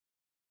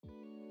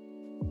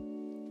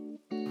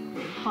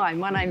Hi,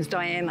 my name's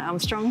Diane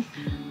Armstrong.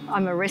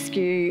 I'm a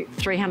Rescue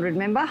 300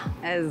 member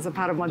as a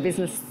part of my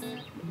business,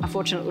 A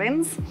Fortunate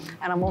Lens,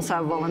 and I'm also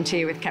a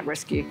volunteer with Cap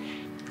Rescue.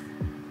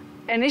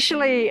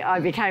 Initially, I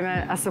became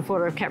a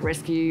supporter of Cap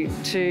Rescue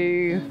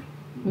to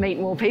meet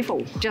more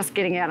people. Just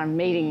getting out and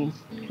meeting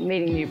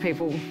new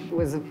people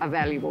was a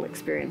valuable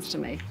experience to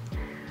me.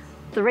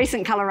 The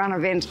recent Colour Run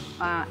event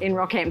in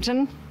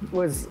Rockhampton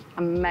was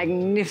a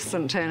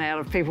magnificent turnout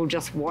of people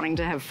just wanting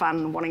to have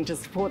fun, wanting to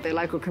support their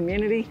local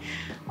community.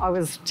 I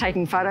was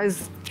taking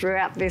photos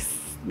throughout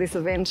this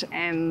event,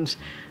 and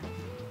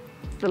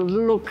the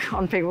look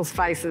on people's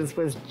faces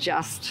was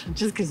just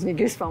gives me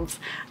goosebumps.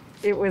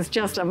 It was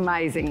just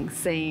amazing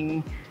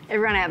seeing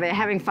everyone out there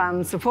having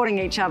fun, supporting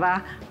each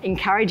other,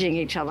 encouraging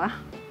each other,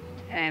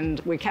 and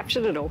we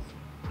captured it all.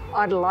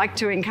 I'd like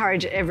to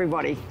encourage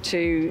everybody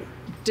to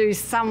do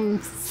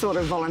some sort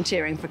of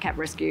volunteering for Cap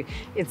Rescue.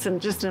 It's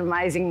just an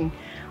amazing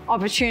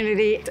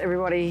opportunity.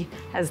 Everybody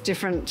has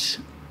different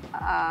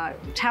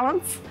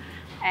talents,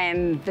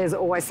 and there's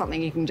always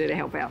something you can do to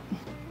help out.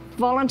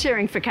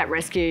 Volunteering for Cap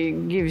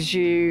Rescue gives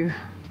you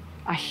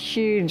a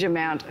huge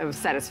amount of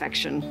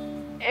satisfaction.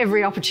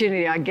 Every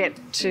opportunity I get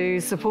to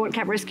support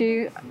Cap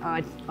Rescue,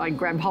 I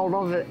grab hold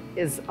of it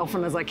as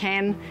often as I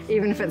can,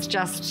 even if it's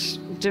just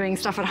doing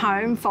stuff at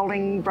home,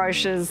 folding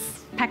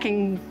brochures,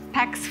 packing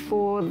packs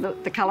for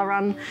the Colour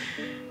Run.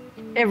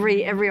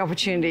 Every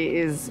opportunity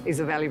is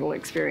a valuable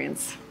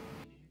experience.